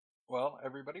Well,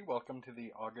 everybody, welcome to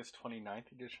the August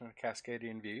 29th edition of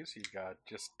Cascadian Views. You've got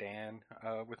just Dan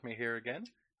with me here again.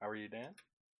 How are you, Dan?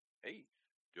 Hey,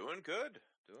 doing good.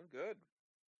 Doing good.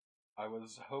 I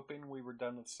was hoping we were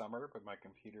done with summer, but my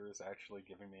computer is actually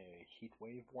giving me a heat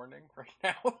wave warning right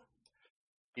now.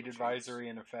 Heat Oh, jeez. advisory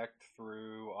in effect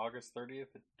through August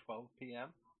 30th at 12 p.m.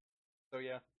 So,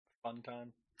 yeah, fun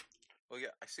time. Well, yeah,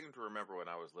 I seem to remember when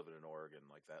I was living in Oregon,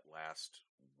 like that last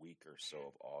week or so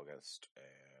of August and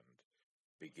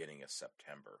beginning of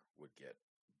September would get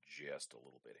just a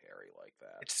little bit hairy like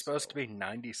that. It's supposed to So, be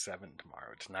 97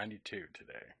 tomorrow. It's 92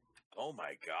 today. oh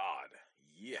my God.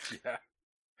 Yeah. Yeah,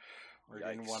 we're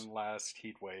getting Yikes. one last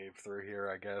heat wave through here,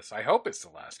 I guess. I hope it's the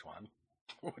last one.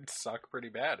 Would suck pretty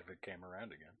bad if it came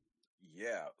around again.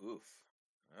 Yeah. Oof.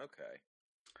 Okay.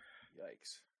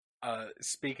 Yikes.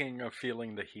 Speaking of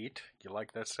feeling the heat, you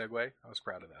like that segue? I was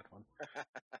proud of that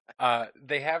one.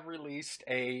 They have released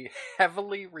a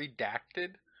heavily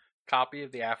redacted copy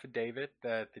of the affidavit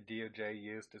that the DOJ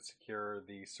used to secure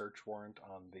the search warrant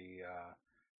on the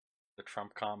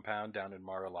Trump compound down in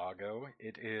Mar-a-Lago.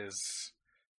 It is,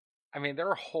 I mean, there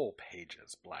are whole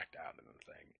pages blacked out in the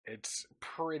thing. It's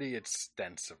pretty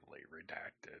extensively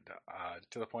redacted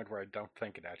to the point where I don't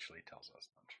think it actually tells us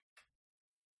much.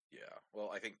 Yeah.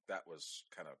 Well, I think that was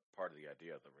kind of part of the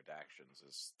idea of the redactions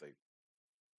is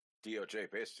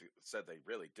DOJ basically said they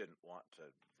really didn't want to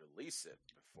release it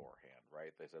beforehand,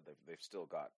 right? They said they've still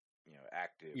got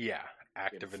active Yeah,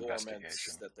 active informants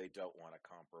investigation. that they don't want to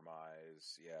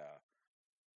compromise. Yeah.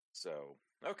 So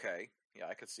okay, yeah,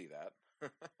 I could see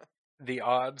that. The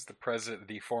odds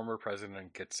the former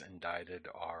president gets indicted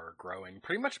are growing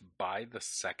pretty much by the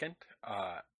second,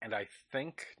 and I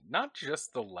think not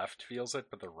just the left feels it,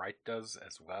 but the right does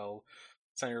as well.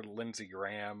 Senator Lindsey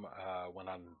Graham went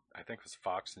on, I think it was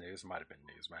Fox News, it might have been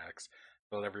Newsmax,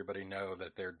 to let everybody know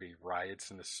that there'd be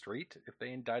riots in the street if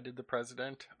they indicted the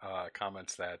president.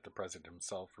 Comments that the president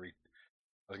himself I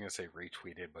was going to say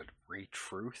retweeted, but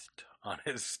retruthed on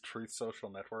his Truth Social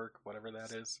network, whatever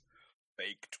that is.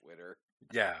 Fake Twitter.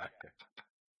 Yeah.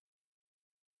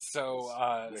 So,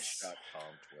 His wish.com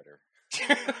Twitter.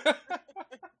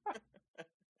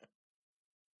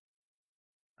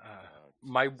 Oh,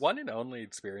 my jeez. one and only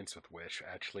experience with Wish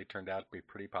actually turned out to be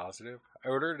pretty positive. I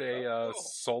ordered a Oh, cool.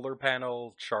 solar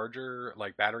panel charger,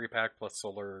 like battery pack plus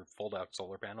solar fold out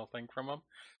solar panel thing from them.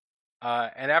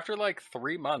 And after like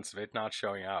 3 months of it not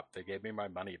showing up, they gave me my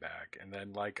money back. And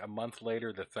then like a month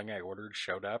later, the thing I ordered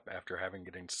showed up after having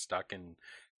getting stuck in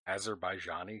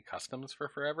Azerbaijani customs for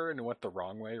forever, and it went the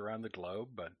wrong way around the globe.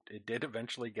 But it did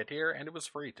eventually get here, and it was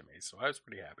free to me, so I was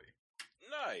pretty happy.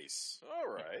 Nice.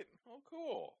 All right. Oh,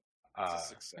 cool. That's a Uh,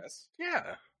 success.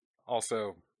 yeah. Also,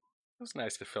 it was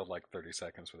nice to fill like 30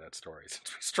 seconds with that story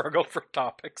since we struggled for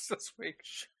topics this week.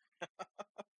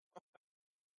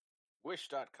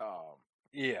 Wish.com.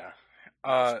 Yeah.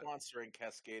 Now Uh, sponsoring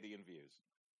Cascadian Views.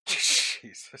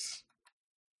 Jesus.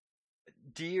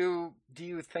 Do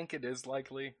you think it is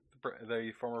likely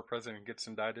the former president gets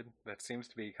indicted? That seems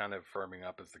to be kind of firming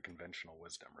up as the conventional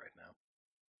wisdom right now.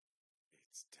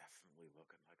 It's definitely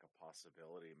looking like a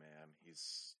possibility, man.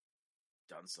 He's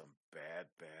done some bad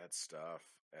stuff.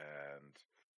 And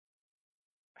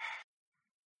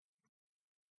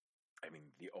I mean,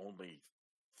 the only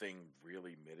thing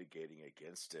really mitigating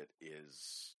against it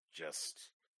is just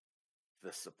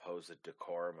the supposed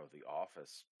decorum of the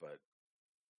office. But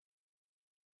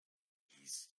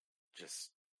he's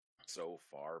just so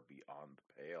far beyond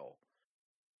the pale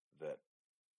that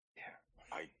Yeah.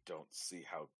 I don't see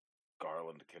how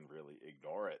Garland can really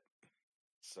ignore it.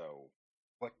 So,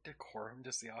 What decorum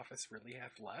does the office really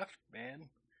have left, man?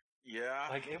 yeah.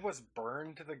 Like, it was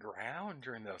burned to the ground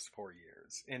during those 4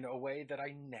 years in a way that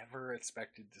I never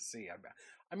expected to see.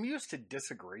 I'm used to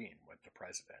disagreeing with the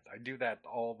president. I do that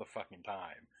all the fucking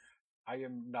time. I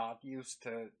am not used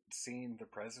to seeing the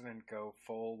president go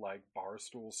full, like,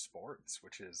 barstool sports,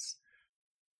 which is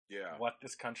Yeah. what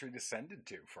this country descended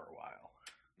to for a while.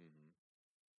 hmm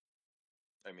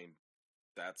I mean,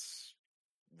 that's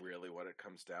really what it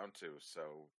comes down to.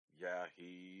 So, yeah,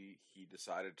 he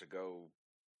decided to go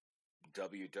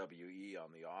WWE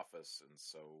on The Office, and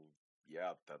so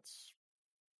yeah, that's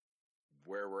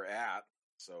where we're at.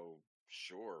 So,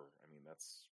 sure. I mean,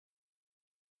 that's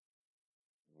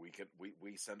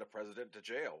we send a president to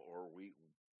jail, or we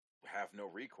have no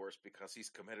recourse because he's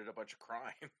committed a bunch of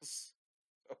crimes.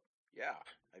 So, yeah,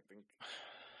 I think,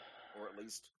 or at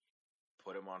least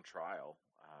put him on trial.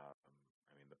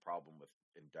 I mean, the problem with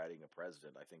indicting a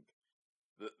president, I think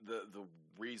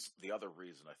the other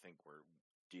reason I think where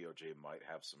DOJ might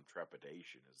have some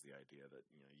trepidation is the idea that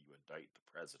you indict the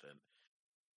president,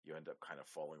 you end up kind of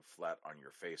falling flat on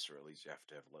your face, or at least you have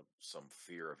to have some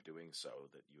fear of doing so,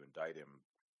 that you indict him,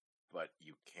 but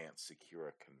you can't secure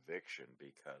a conviction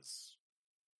because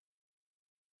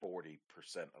 40%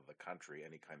 of the country,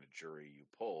 any kind of jury you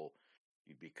pull,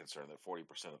 you'd be concerned that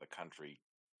 40% of the country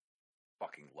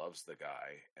fucking loves the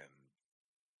guy and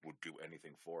would do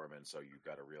anything for him, and so you've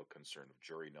got a real concern of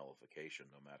jury nullification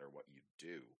no matter what you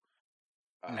do.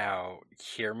 Now,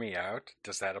 hear me out.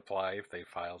 Does that apply if they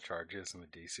file charges in the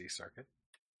DC circuit?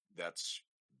 That's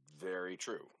very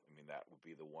true. I mean, that would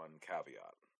be the one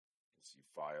caveat. Is you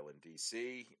file in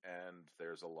DC, and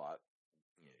there's a lot.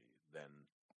 Then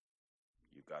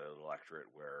you've got an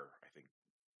electorate where I think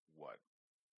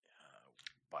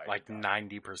Biden like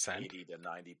 90%, 80 to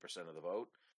 90% of the vote.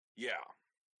 Yeah,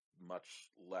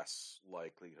 much less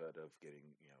likelihood of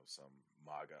getting some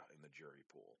MAGA in the jury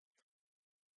pool.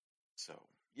 So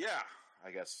yeah,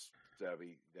 I guess that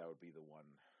would be the one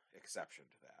exception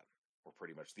to that, or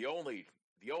pretty much the only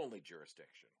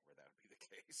jurisdiction where that would be the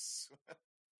case.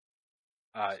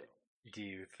 Do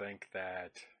you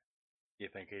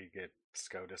think he'd get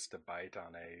SCOTUS to bite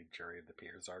on a jury of the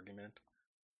peers argument?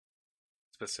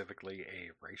 Specifically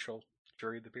a racial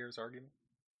jury of the peers argument?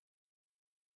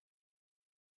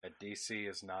 That DC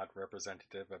is not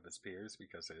representative of its peers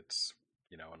because it's,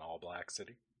 an all-black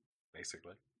city,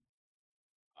 basically.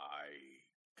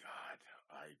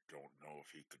 I don't know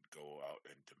if he could go out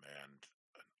and demand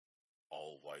an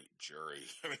all-white jury.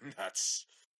 I mean, that's...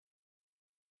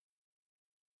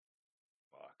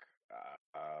 Fuck.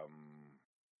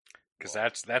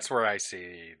 Because that's where I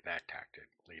see that tactic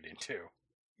leading to.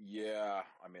 Yeah,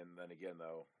 I mean, then again,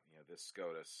 though, this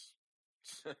SCOTUS,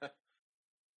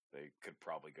 they could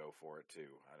probably go for it,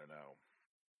 too. I don't know.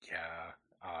 Yeah,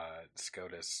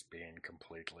 SCOTUS being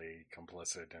completely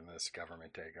complicit in this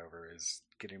government takeover is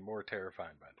getting more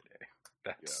terrifying by the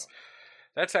day.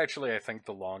 That's actually, I think,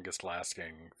 the longest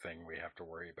lasting thing we have to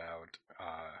worry about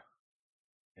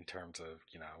in terms of,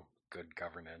 good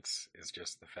governance is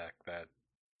just the fact that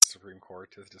the Supreme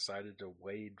Court has decided to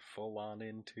wade full on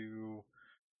into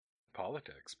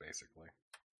politics, basically.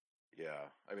 Yeah,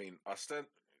 I mean,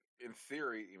 in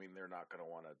theory, they're not going to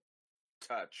want to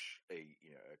touch a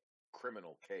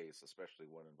criminal case, especially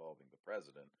one involving the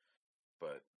president.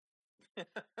 But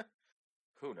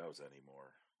who knows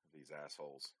anymore? These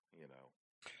assholes,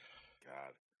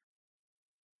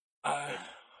 God.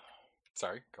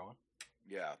 Sorry, go on.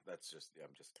 Yeah, I'm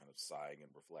just kind of sighing and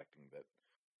reflecting that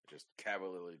I just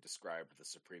cavalierly described the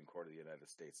Supreme Court of the United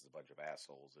States as a bunch of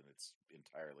assholes, and it's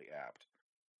entirely apt.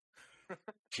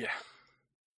 Yeah.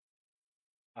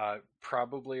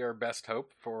 Probably our best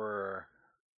hope for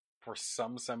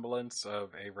some semblance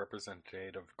of a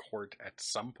representative court at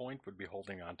some point would be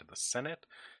holding on to the Senate.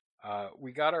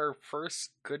 We got our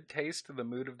first good taste of the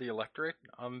mood of the electorate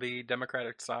on the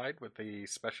Democratic side with the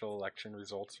special election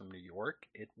results from New York.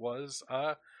 It was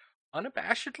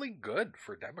unabashedly good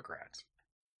for Democrats.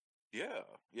 Yeah.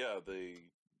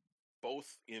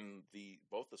 Both the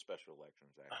special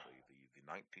elections, actually, the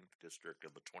 19th district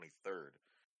and the 23rd,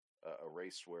 a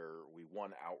race where we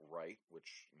won outright,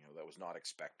 which that was not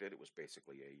expected. It was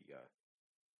basically a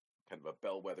kind of a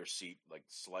bellwether seat, like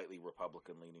slightly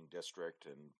Republican-leaning district,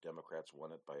 and Democrats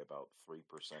won it by about 3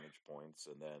 percentage points,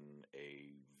 and then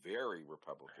a very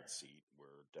Republican seat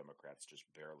where Democrats just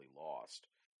barely lost.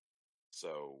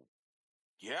 So,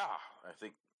 yeah, I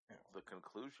think the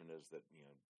conclusion is that the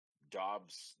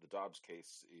Dobbs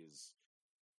case is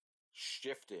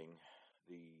shifting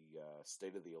the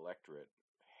state of the electorate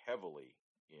heavily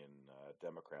in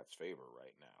Democrats' favor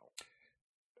right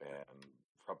now, and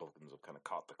Republicans have kind of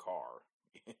caught the car,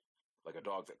 like a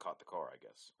dog that caught the car, I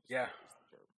guess. Yeah.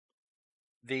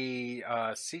 The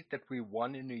seat that we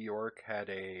won in New York had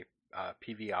a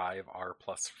PVI of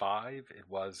R+5. It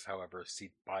was, however, a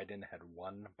seat Biden had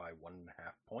won by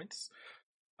 1.5 points.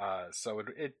 So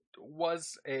it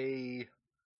was a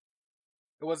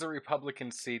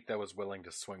Republican seat that was willing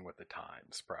to swing with the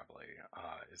times, probably,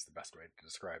 is the best way to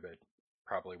describe it.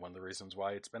 Probably one of the reasons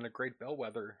why it's been a great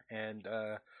bellwether. And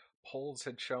polls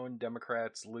had shown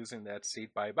Democrats losing that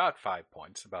seat by about 5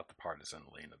 points, about the partisan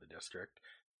lean of the district.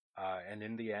 And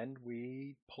in the end,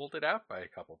 we pulled it out by a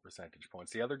couple percentage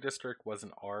points. The other district was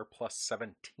an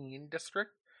R+17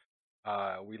 district.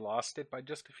 We lost it by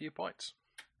just a few points.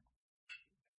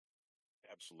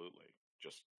 Absolutely.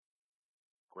 Just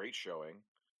great showing.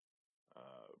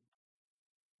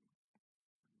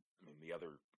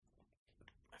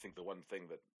 I think the one thing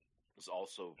that has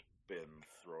also been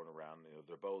thrown around,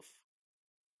 they're both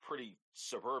pretty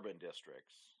suburban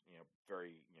districts,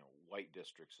 very, white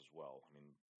districts as well.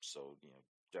 So,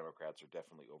 Democrats are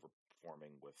definitely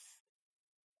overperforming with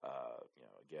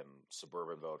Again,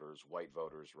 suburban voters, white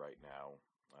voters right now.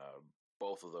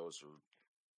 Both of those are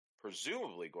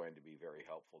presumably going to be very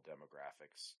helpful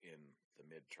demographics in the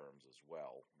midterms as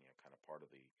well. Kind of part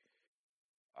of the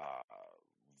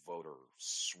voter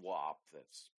swap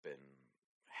that's been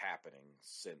happening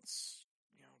since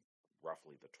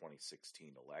roughly the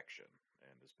 2016 election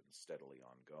and has been steadily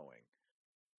ongoing.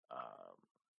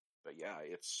 But yeah,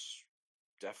 it's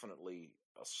definitely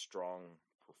a strong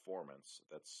performance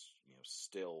that's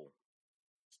still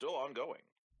ongoing,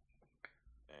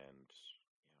 and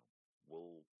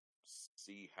we'll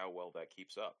see how well that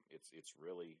keeps up. It's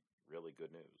really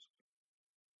good news.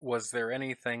 Was there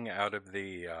anything out of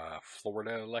the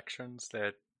Florida elections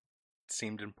that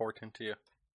seemed important to you?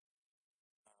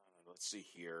 Let's see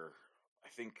here. I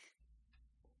think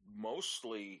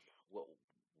mostly what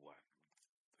I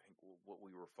think what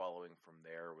we were following from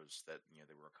there was that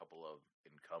there were a couple of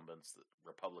incumbents,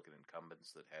 Republican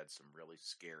incumbents, that had some really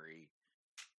scary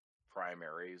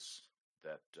primaries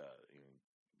that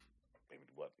maybe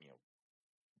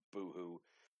boohoo,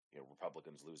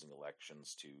 Republicans losing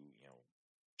elections to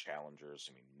challengers.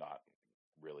 I mean, not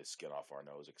really skin off our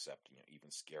nose, except even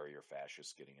scarier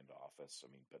fascists getting into office. I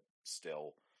mean, but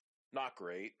still not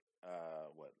great.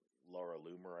 Laura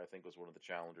Loomer, I think, was one of the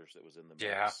challengers that was in the mix.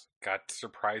 Yeah, got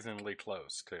surprisingly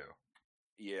close too.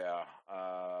 Yeah,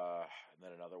 and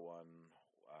then another one.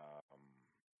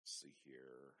 Let's see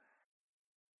here.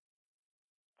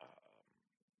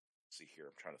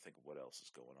 I'm trying to think of what else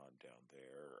is going on down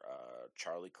there.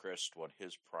 Charlie Crist won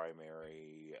his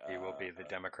primary. He will be the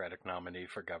Democratic nominee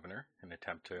for governor in an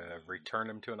attempt to return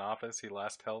him to an office he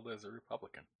last held as a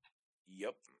Republican.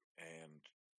 Yep, and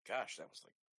gosh, that was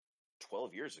like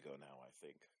 12 years ago now, I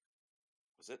think.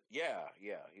 Was it? Yeah,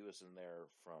 he was in there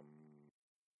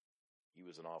he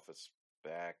was in office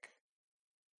back.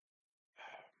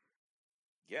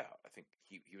 Yeah, I think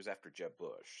he was after Jeb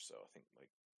Bush, so I think like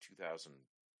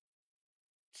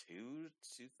 2002,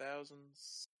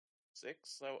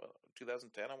 2006,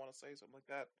 2010, I want to say, something like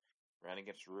that. Ran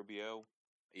against Rubio.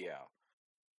 Yeah.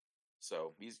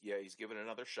 So he's given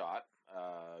another shot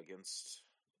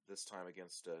this time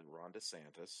against Ron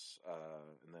DeSantis,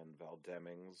 and then Val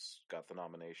Demings got the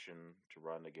nomination to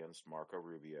run against Marco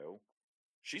Rubio.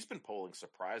 She's been polling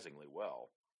surprisingly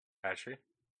well. Has she?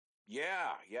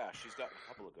 Yeah, she's gotten a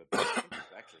couple of good polls. I think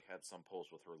she's actually had some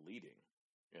polls with her leading,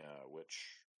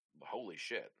 which, holy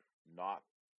shit, not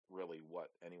really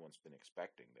what anyone's been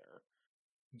expecting there.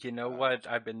 You know what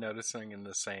I've been noticing in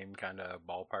the same kind of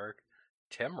ballpark?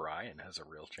 Tim Ryan has a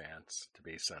real chance to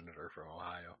be senator from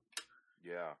Ohio.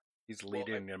 Yeah. He's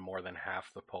leading in more than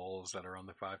half the polls that are on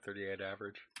the 538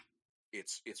 average.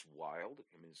 It's wild.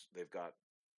 I mean, they've got,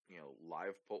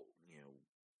 live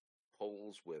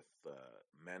polls with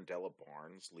Mandela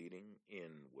Barnes leading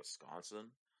in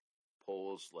Wisconsin,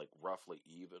 polls like roughly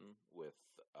even with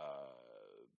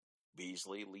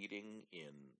Beasley leading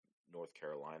in North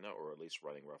Carolina, or at least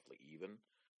running roughly even,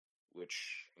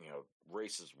 which,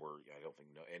 races where I don't think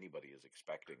anybody is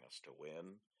expecting us to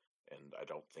win, and I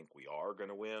don't think we are going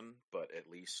to win, but at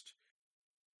least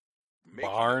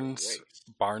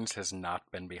Barnes has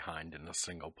not been behind in a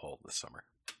single poll this summer.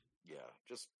 Yeah,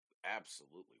 just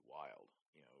absolutely wild.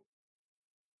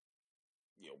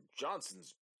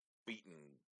 Johnson's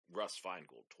beaten Russ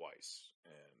Feingold twice,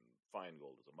 and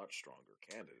Feingold is a much stronger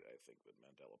candidate, I think, than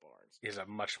Mandela Barnes. He's a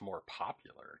much more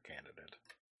popular candidate.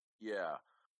 Yeah.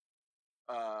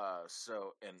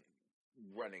 And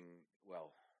running,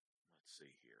 well, let's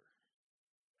see here.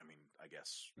 I mean, I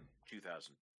guess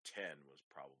 2010 was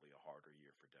probably a harder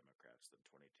year for Democrats than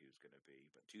 22 is going to be,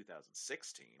 but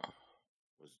 2016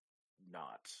 was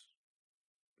not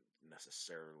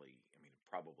necessarily, I mean,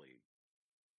 probably,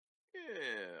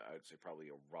 I'd say probably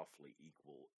a roughly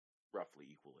equal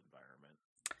environment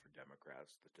for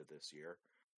Democrats to this year.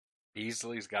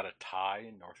 Beasley's got a tie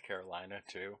in North Carolina,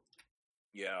 too.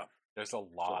 Yeah. There's a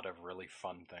lot of really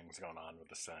fun things going on with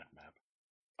the Senate map.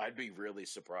 I'd be really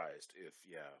surprised if,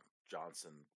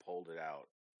 Johnson pulled it out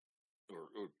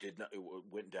or did not, it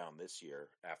went down this year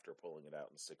after pulling it out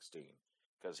in 16,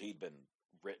 because he'd been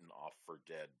written off for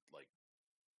dead, like,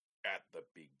 at the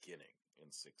beginning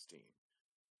in 16.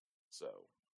 So,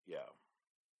 yeah,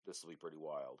 this will be pretty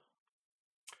wild.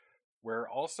 We're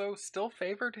also still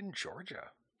favored in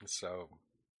Georgia. So,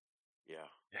 yeah.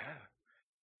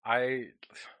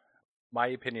 My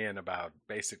opinion about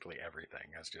basically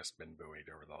everything has just been buoyed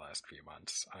over the last few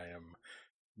months. I am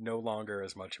no longer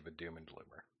as much of a doom and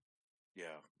gloomer.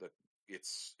 Yeah,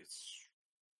 it's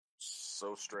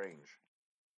so strange.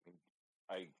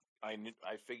 I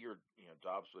figured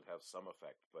Dobbs would have some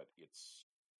effect, but it's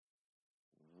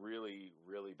really,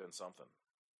 really been something.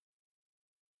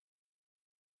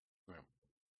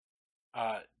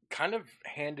 Uh, kind of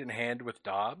hand in hand with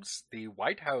Dobbs, the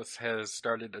White House has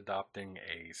started adopting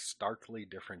a starkly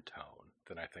different tone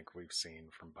than I think we've seen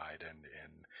from Biden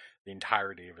in the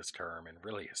entirety of his term and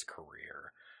really his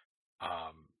career.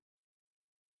 Um,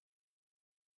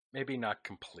 Maybe not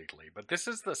completely, but this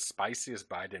is the spiciest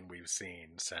Biden we've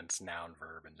seen since Noun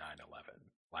Verb and 9/11.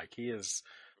 Like, he is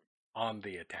on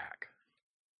the attack.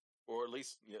 Or at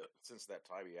least, since that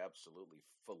time, he absolutely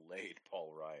filleted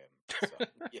Paul Ryan. So,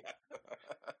 yeah.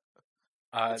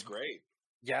 uh, It's great.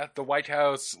 Yeah, the White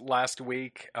House last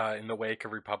week, in the wake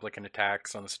of Republican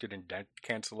attacks on the student debt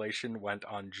cancellation, went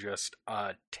on just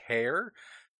a tear,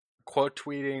 quote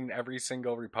tweeting every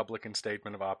single Republican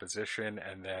statement of opposition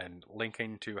and then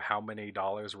linking to how many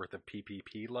dollars worth of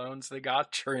PPP loans they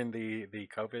got during the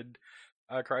COVID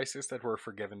crisis that were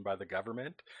forgiven by the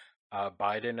government.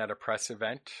 Biden at a press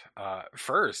event,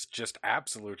 first just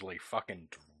absolutely fucking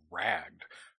dragged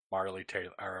Marjorie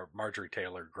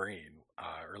Taylor Greene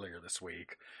earlier this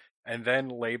week, and then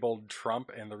labeled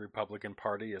Trump and the Republican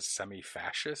Party as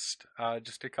semi-fascist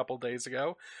just a couple days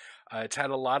ago. It's had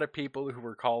a lot of people who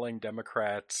were calling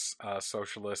Democrats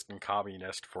socialist and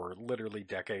communist for literally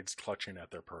decades clutching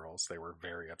at their pearls. They were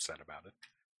very upset about it.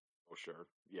 Oh, sure.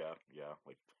 Yeah, yeah.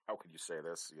 Like, how could you say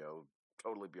this?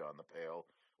 Totally beyond the pale.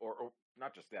 Or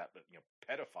not just that, but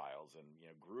pedophiles and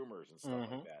groomers and stuff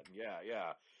Mm-hmm. like that. And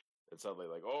yeah. And suddenly,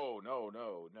 like, oh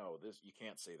no, this you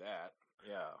can't say that.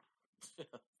 Yeah,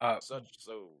 Uh, such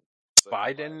a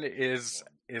Biden violation.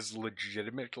 is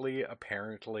legitimately,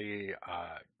 apparently,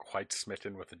 quite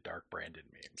smitten with the dark Brandon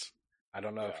memes. I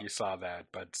don't know if Yeah, you saw that,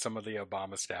 but some of the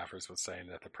Obama staffers was saying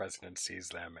that the president sees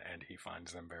them and he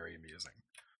finds them very amusing.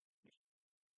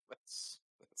 that's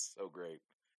so great.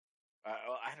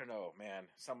 I don't know, man.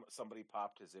 Somebody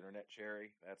popped his internet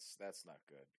cherry. That's not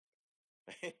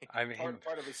good. I mean,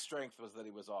 part of his strength was that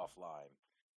he was offline.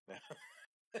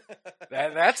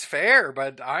 that's fair,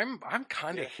 but I'm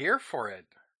kind of Yeah, here for it.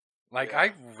 Like, yeah.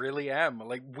 I really am.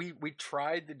 Like, we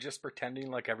tried to just pretending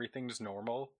like everything's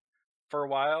normal for a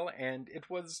while, and it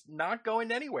was not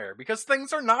going anywhere because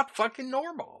things are not fucking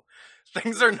normal.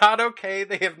 Things are True. not okay.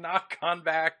 They have not gone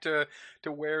back to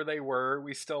where they were.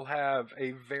 We still have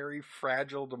a very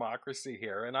fragile democracy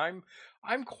here, and I'm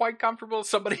quite comfortable as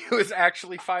somebody who is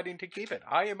actually fighting to keep it.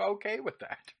 I am okay with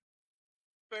that.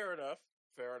 Fair enough.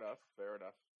 Fair enough. Fair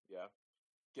enough. Yeah.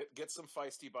 Get some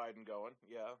feisty Biden going.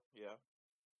 Yeah, yeah.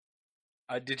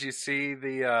 Did you see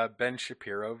the Ben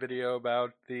Shapiro video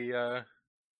about the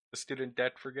student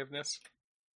debt forgiveness?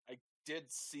 I did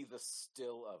see the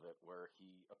still of it where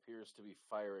he appears to be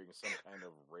firing some kind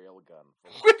of rail gun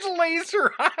full of With bullets.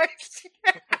 laser eyes.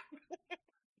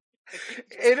 It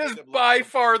just It made is him look by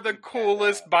far the completely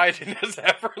coolest badass. Biden has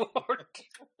ever looked.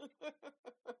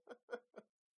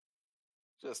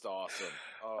 Just awesome.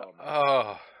 Oh man.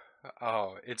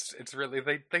 Oh, it's really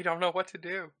they don't know what to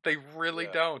do. They really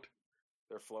Yeah, don't.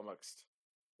 they're flummoxed.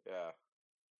 Yeah.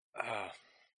 Uh,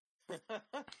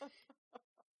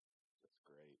 That's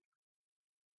great.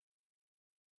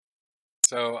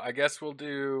 so I guess we'll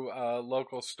do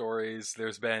local stories.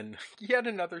 There's been yet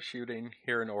another shooting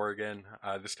here in Oregon.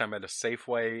 This time at a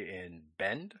Safeway in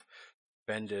Bend.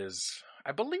 Bend is,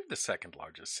 I believe, the second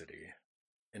largest city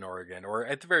in Oregon, or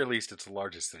at the very least, it's the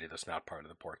largest city that's not part of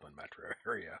the Portland metro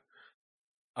area.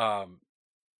 Um,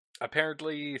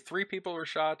 Apparently, three people were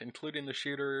shot, including the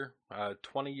shooter,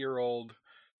 20-year-old.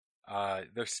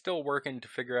 They're still working to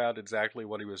figure out exactly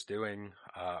what he was doing,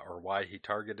 or why he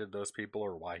targeted those people,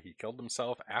 or why he killed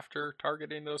himself after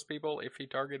targeting those people, if he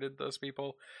targeted those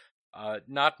people.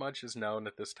 Not much is known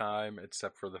at this time,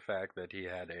 except for the fact that he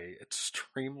had a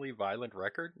extremely violent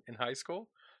record in high school.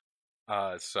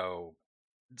 So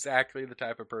exactly the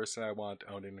type of person I want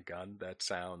owning a gun. That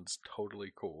sounds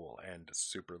totally cool and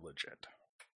super legit.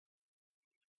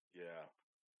 Yeah.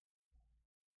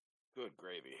 Good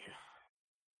gravy.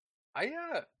 I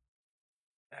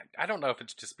I don't know if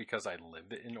it's just because I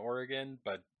live in Oregon,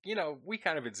 but we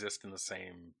kind of exist in the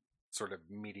same sort of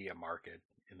media market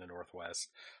in the Northwest.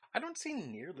 I don't see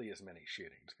nearly as many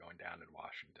shootings going down in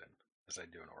Washington as I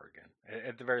do in Oregon.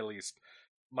 At the very least,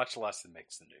 much less than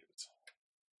makes the news.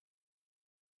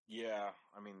 Yeah,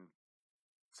 I mean,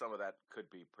 some of that could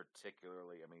be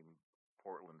particularly. I mean,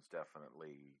 Portland's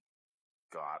definitely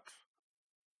got,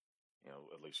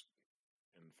 at least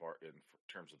in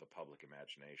terms of the public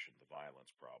imagination, the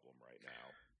violence problem right now.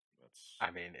 That's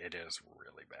I mean, it is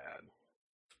really bad.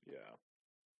 yeah.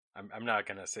 I'm not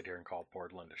going to sit here and call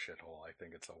Portland a shithole. I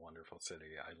think it's a wonderful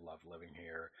city. I love living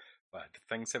here, but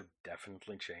things have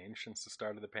definitely changed since the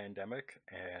start of the pandemic,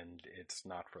 and it's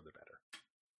not for the better.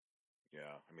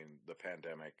 Yeah, I mean the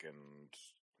pandemic and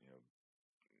you know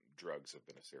drugs have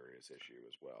been a serious issue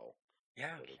as well.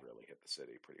 Yeah, That have really hit the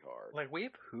city pretty hard. like we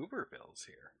have Hoovervilles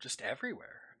here, just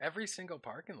everywhere. Every single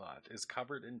parking lot is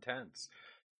covered in tents.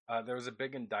 There was a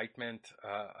big indictment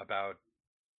about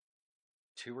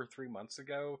 2 or 3 months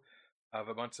ago of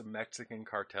a bunch of Mexican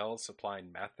cartels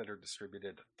supplying meth that are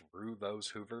distributed through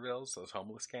those Hoovervilles, those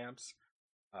homeless camps.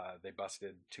 They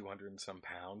busted 200 and some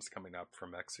pounds coming up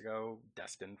from Mexico,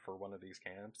 destined for one of these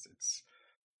camps.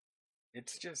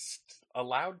 It's just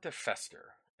allowed to fester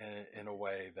in a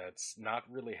way that's not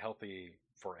really healthy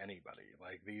for anybody.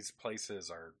 Like these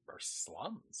places are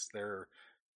slums. They're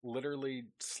literally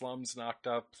slums knocked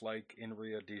up like in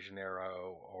Rio de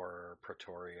Janeiro or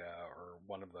Pretoria or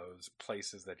one of those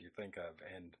places that you think of,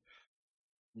 and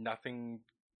nothing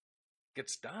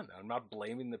gets done. I'm not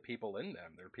blaming the people in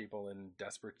them. They're people in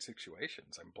desperate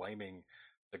situations. I'm blaming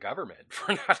the government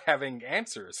for not having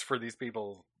answers for these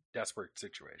people's desperate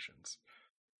situations.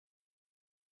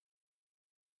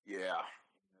 Yeah,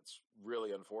 it's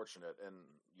really unfortunate, and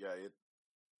yeah, it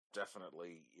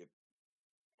definitely it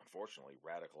unfortunately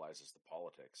radicalizes the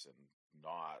politics and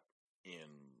not in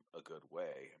a good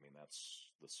way. I mean, that's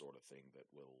the sort of thing that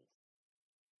will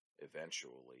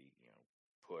eventually,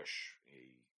 push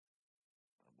a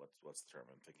what's the term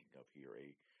I'm thinking of here?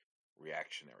 A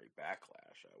reactionary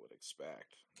backlash. I would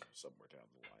expect somewhere down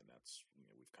the line. That's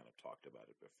we've kind of talked about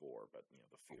it before, but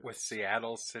the fear With that something.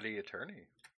 Seattle city attorney.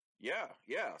 Yeah,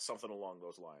 something along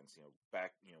those lines.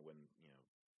 Back when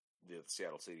the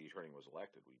Seattle city attorney was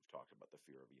elected, we've talked about the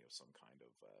fear of some kind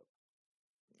of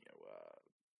you know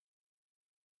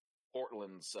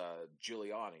Portland's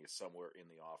Giuliani somewhere in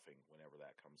the offing whenever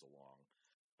that comes along.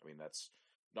 I mean, that's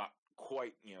not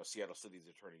quite Seattle City's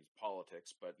attorney's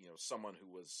politics, but someone who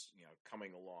was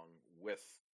coming along with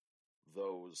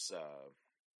those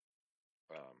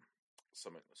um,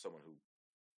 someone who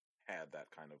had that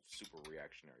kind of super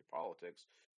reactionary politics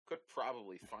could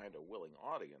probably find a willing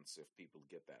audience if people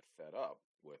get that fed up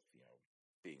with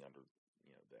being under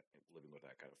that living with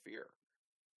that kind of fear.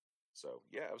 So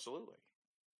yeah, absolutely.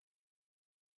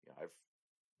 I've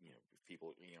if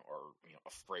people are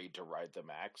afraid to ride the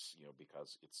max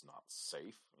because it's not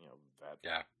safe, that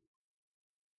Yeah.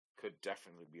 could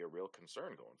definitely be a real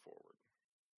concern going forward.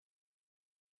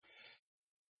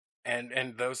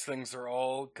 And those things are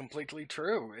all completely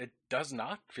true. It does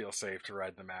not feel safe to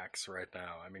ride the Max right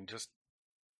now. I mean, just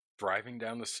driving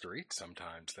down the street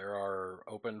sometimes there are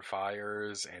open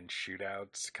fires and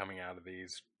shootouts coming out of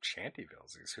these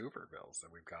shantyvilles, these Hoovervilles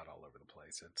that we've got all over the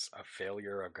place. It's a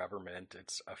failure of government.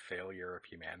 It's a failure of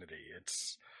humanity.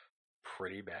 It's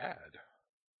pretty bad.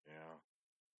 Yeah,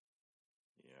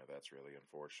 yeah, that's really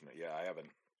unfortunate. Yeah,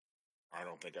 I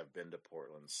don't think I've been to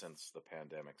Portland since the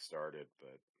pandemic started,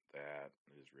 but that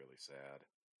is really sad.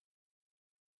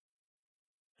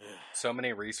 So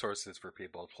many resources for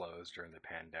people closed during the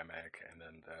pandemic, and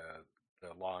then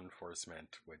the law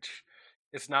enforcement, which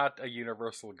it's not a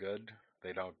universal good.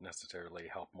 They don't necessarily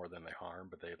help more than they harm,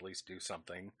 but they at least do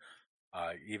something.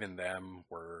 Even them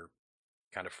were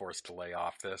kind of forced to lay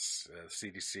off this.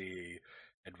 CDC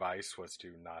advice was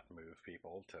to not move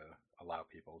people, to allow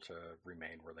people to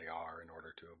remain where they are in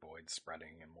order to avoid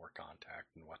spreading and more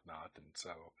contact and whatnot. And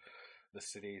so the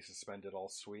city suspended all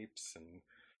sweeps and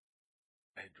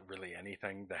really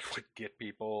anything that would get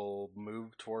people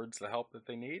moved towards the help that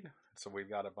they need. So we've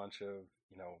got a bunch of,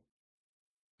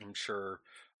 I'm sure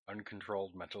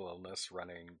uncontrolled mental illness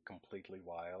running completely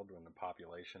wild when the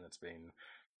population that's being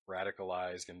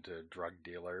radicalized into drug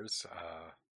dealers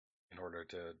in order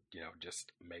to,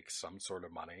 just make some sort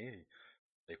of money.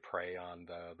 They prey on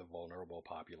the vulnerable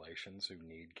populations who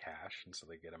need cash, and so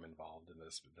they get them involved in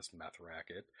this meth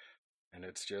racket, and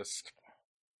it's just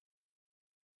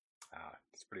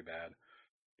it's pretty bad.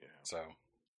 Yeah. So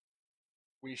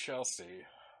we shall see.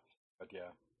 But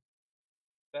yeah,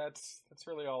 that's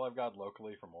really all I've got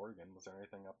locally from Oregon. Was there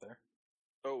anything up there?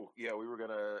 Oh, yeah, we were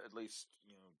gonna at least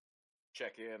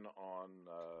check in on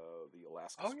the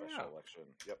Alaska Oh special yeah. election.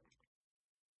 Yep.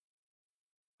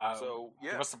 Uh, So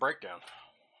Give yeah, us the breakdown.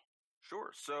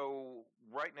 sure. So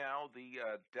right now, the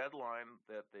deadline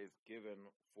that they've given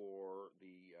for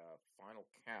the final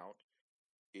count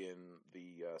in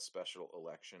the special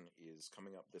election is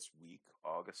coming up this week,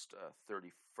 August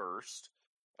 31st.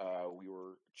 We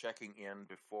were checking in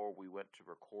before we went to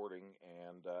recording,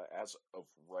 and as of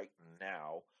right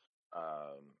now,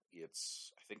 I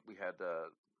think we had,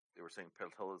 they were saying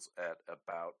Peltilla's at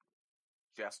about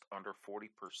just under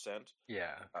 40%.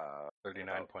 Yeah, And about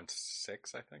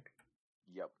 39.6, I think.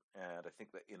 yep, and I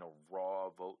think that in a raw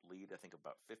vote lead, I think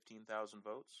about 15,000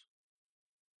 votes,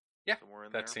 Yeah, somewhere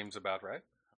in that there. seems about right.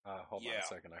 Hold on a Yeah.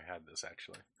 second, I had this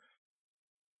actually.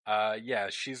 Yeah,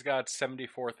 she's got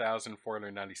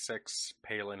 74,496.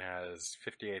 Palin has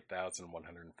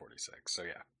 58,146. So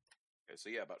yeah. Okay, so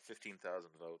yeah, about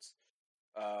 15,000 votes.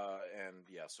 And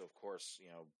yeah, so of course,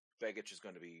 Begich is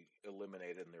going to be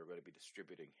eliminated, and they're going to be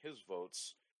distributing his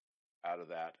votes out of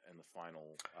that in the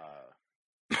final.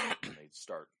 When they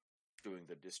start doing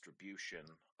the distribution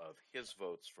of his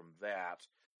votes from that,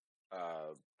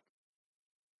 uh,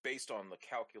 based on the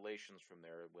calculations from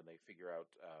there, when they figure out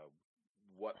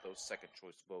what those second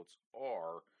choice votes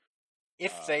are,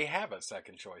 If they have a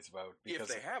second choice vote, if because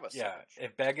they have a yeah, second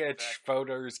if choice, in Begich fact,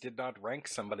 voters did not rank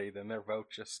somebody, then their vote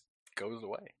just goes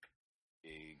away.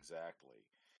 exactly.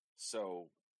 So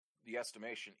the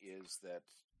estimation is that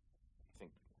I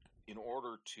think in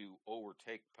order to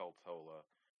overtake Peltola,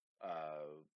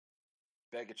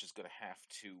 Begich is going to have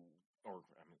to, or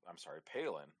I'm sorry,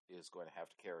 Palin is going to have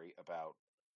to carry about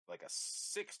like a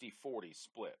 60-40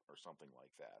 split or something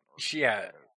like that, or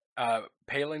Yeah, better.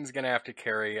 Palin's gonna have to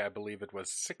carry, I believe it was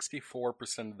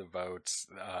 64% of the votes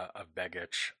of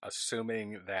Begich,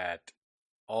 assuming that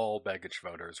all Begich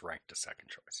voters ranked a second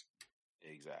choice.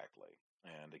 Exactly.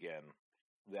 And again,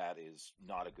 that is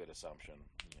not a good assumption.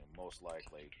 Most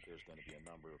likely there's going to be a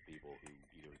number of people who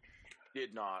either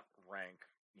did not rank,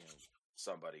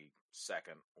 somebody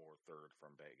second or third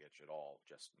from Begich at all.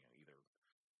 Just either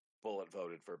bullet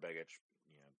voted for Begich,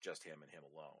 just him and him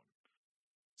alone.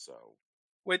 So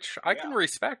Which I can yeah,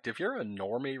 respect. If you're a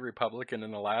normie Republican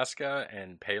in Alaska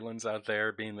and Palin's out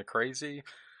there being the crazy,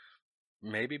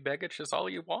 maybe Begich is all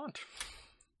you want.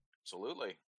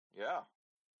 absolutely, yeah.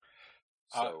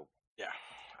 Uh, So yeah.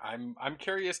 I'm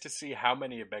curious to see how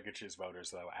many of Begich's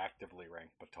voters though actively rank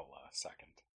Batola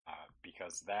second,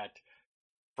 because that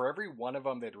for every one of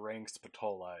them that ranks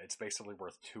Batola, it's basically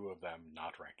worth two of them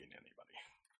not ranking anybody.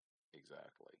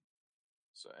 exactly.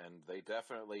 So and they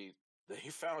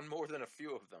found more than a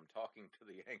few of them talking to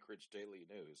the Anchorage Daily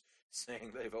News,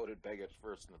 saying they voted Begich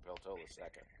first and Peltola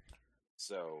second.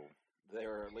 So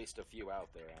there are at least a few out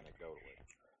there anecdotally.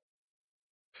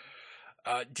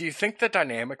 Do you think the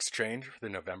dynamics change for the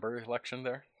November election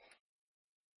there?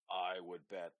 I would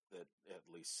bet that at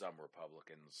least some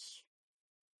Republicans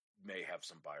may have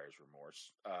some buyer's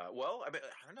remorse. Well, I mean,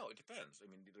 I don't know. It depends. I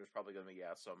mean, there's probably going to be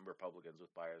some Republicans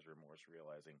with buyer's remorse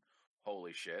realizing,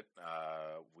 holy shit,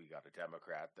 we got a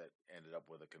Democrat that ended up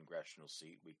with a congressional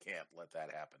seat. We can't let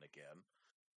that happen again.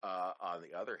 On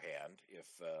the other hand, if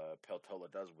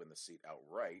Peltola does win the seat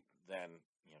outright, then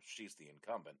she's the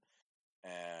incumbent,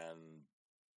 and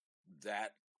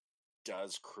that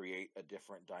does create a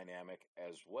different dynamic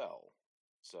as well.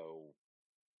 So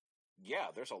yeah,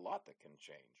 there's a lot that can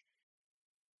change.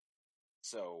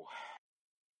 So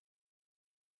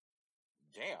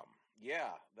damn,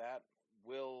 yeah, that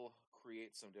will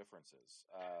create some differences.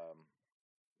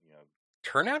 You know,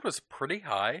 Turnout was pretty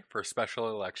high for a special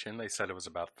election. They said it was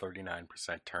about 39%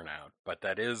 turnout, but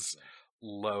that is yeah,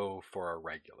 low for a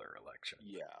regular election.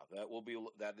 yeah,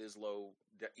 that is low.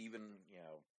 Even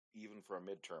even for a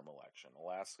midterm election,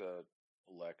 Alaska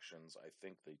elections, I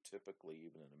think they typically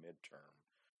even in a midterm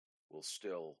will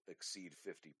still exceed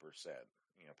 50%.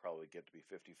 Probably get to be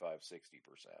 55, 60%.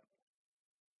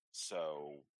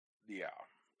 So, yeah,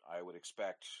 I would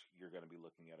expect you're going to be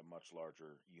looking at a much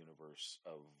larger universe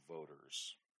of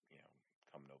voters,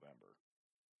 come November.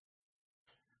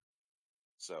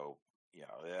 So,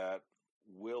 yeah, that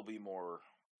will be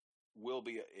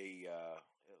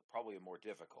probably a more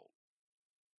difficult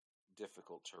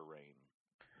terrain,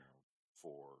 you know,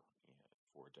 for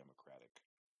for a Democratic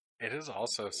It is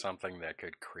also vote. something that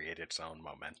could create its own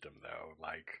momentum, though.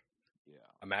 Like, Yeah,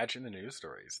 imagine the news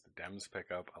stories. The Dems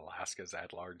pick up Alaska's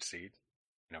at-large seat,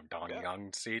 Don yeah,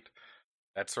 Young's seat.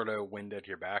 That sort of wind at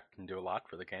your back can do a lot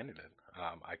for the candidate.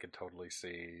 I could totally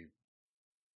see.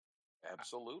 I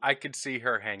absolutely. could see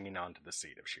her hanging on to the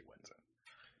seat if she wins it.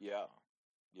 Yeah,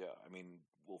 yeah. I mean,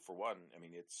 well, for one, I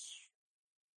mean it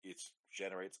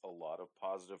generates a lot of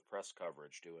positive press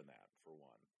coverage doing that for one.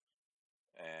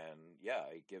 And yeah,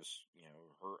 it gives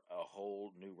her a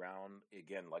whole new round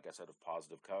again, like I said, of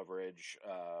positive coverage,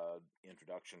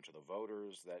 introduction to the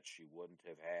voters that she wouldn't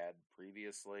have had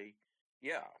previously.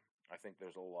 Yeah, I think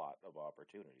there's a lot of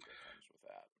opportunity that comes with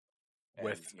that, and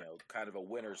With kind of a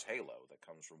winner's halo that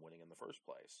comes from winning in the first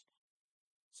place.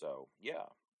 So yeah,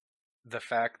 the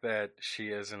fact that she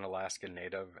is an Alaskan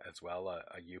native as well,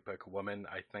 a Yupik woman,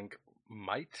 I think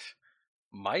might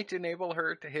might enable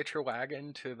her to hitch her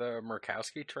wagon to the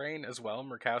Murkowski train as well.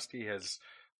 Murkowski has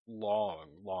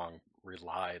long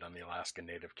relied on the Alaskan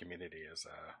Native community as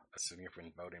a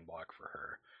significant voting bloc for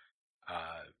her.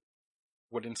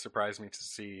 Wouldn't surprise me to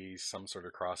see some sort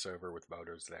of crossover with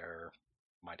voters there.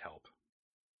 Might help.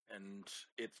 And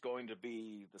it's going to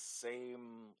be the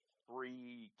same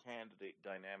three candidate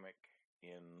dynamic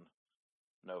in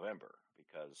November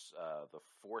because the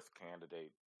fourth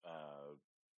candidate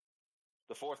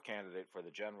for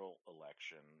the general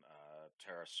election,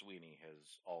 Tara Sweeney,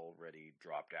 has already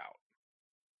dropped out.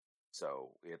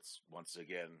 So it's once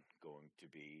again going to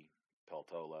be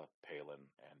Peltola, Palin,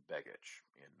 and Begich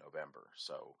in November.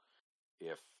 So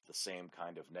if the same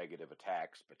kind of negative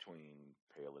attacks between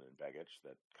Palin and Begich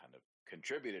that kind of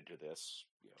contributed to this,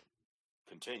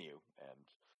 continue, and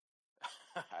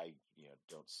I,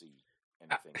 don't see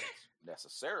anything that's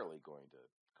necessarily going to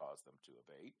cause them to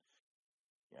abate,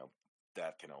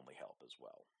 that can only help as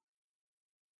well.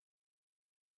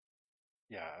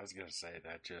 Yeah, I was going to say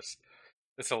that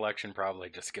this election probably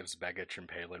just gives Begich and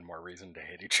Palin more reason to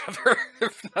hate each other,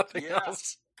 if nothing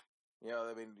else.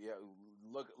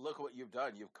 Look what you've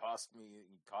done. You've cost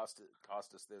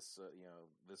us this,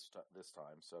 this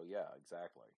time. So yeah,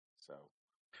 exactly. So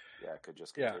yeah, it could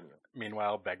just continue. Yeah.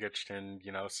 Meanwhile, Begich can,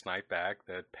 snipe back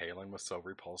that Palin was so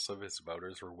repulsive his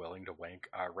voters were willing to rank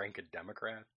a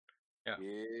Democrat. Yeah.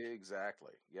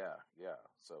 Exactly. Yeah.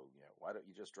 So, why don't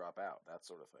you just drop out? That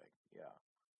sort of thing. Yeah.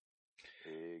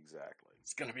 Exactly.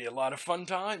 It's going to be a lot of fun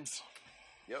times.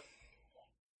 Yep.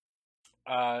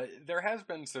 There has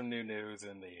been some new news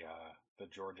in the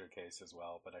Georgia case as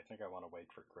well, but I think I want to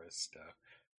wait for Chris to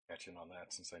catch in on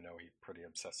that since I know he pretty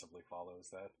obsessively follows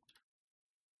that.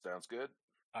 Sounds good.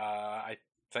 I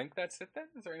think that's it then.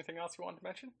 Is there anything else you want to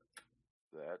mention?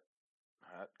 That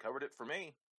covered it for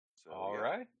me. So, all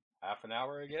right. Half an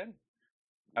hour again.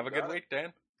 Have a good week,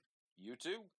 Dan. You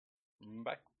too.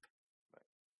 Bye.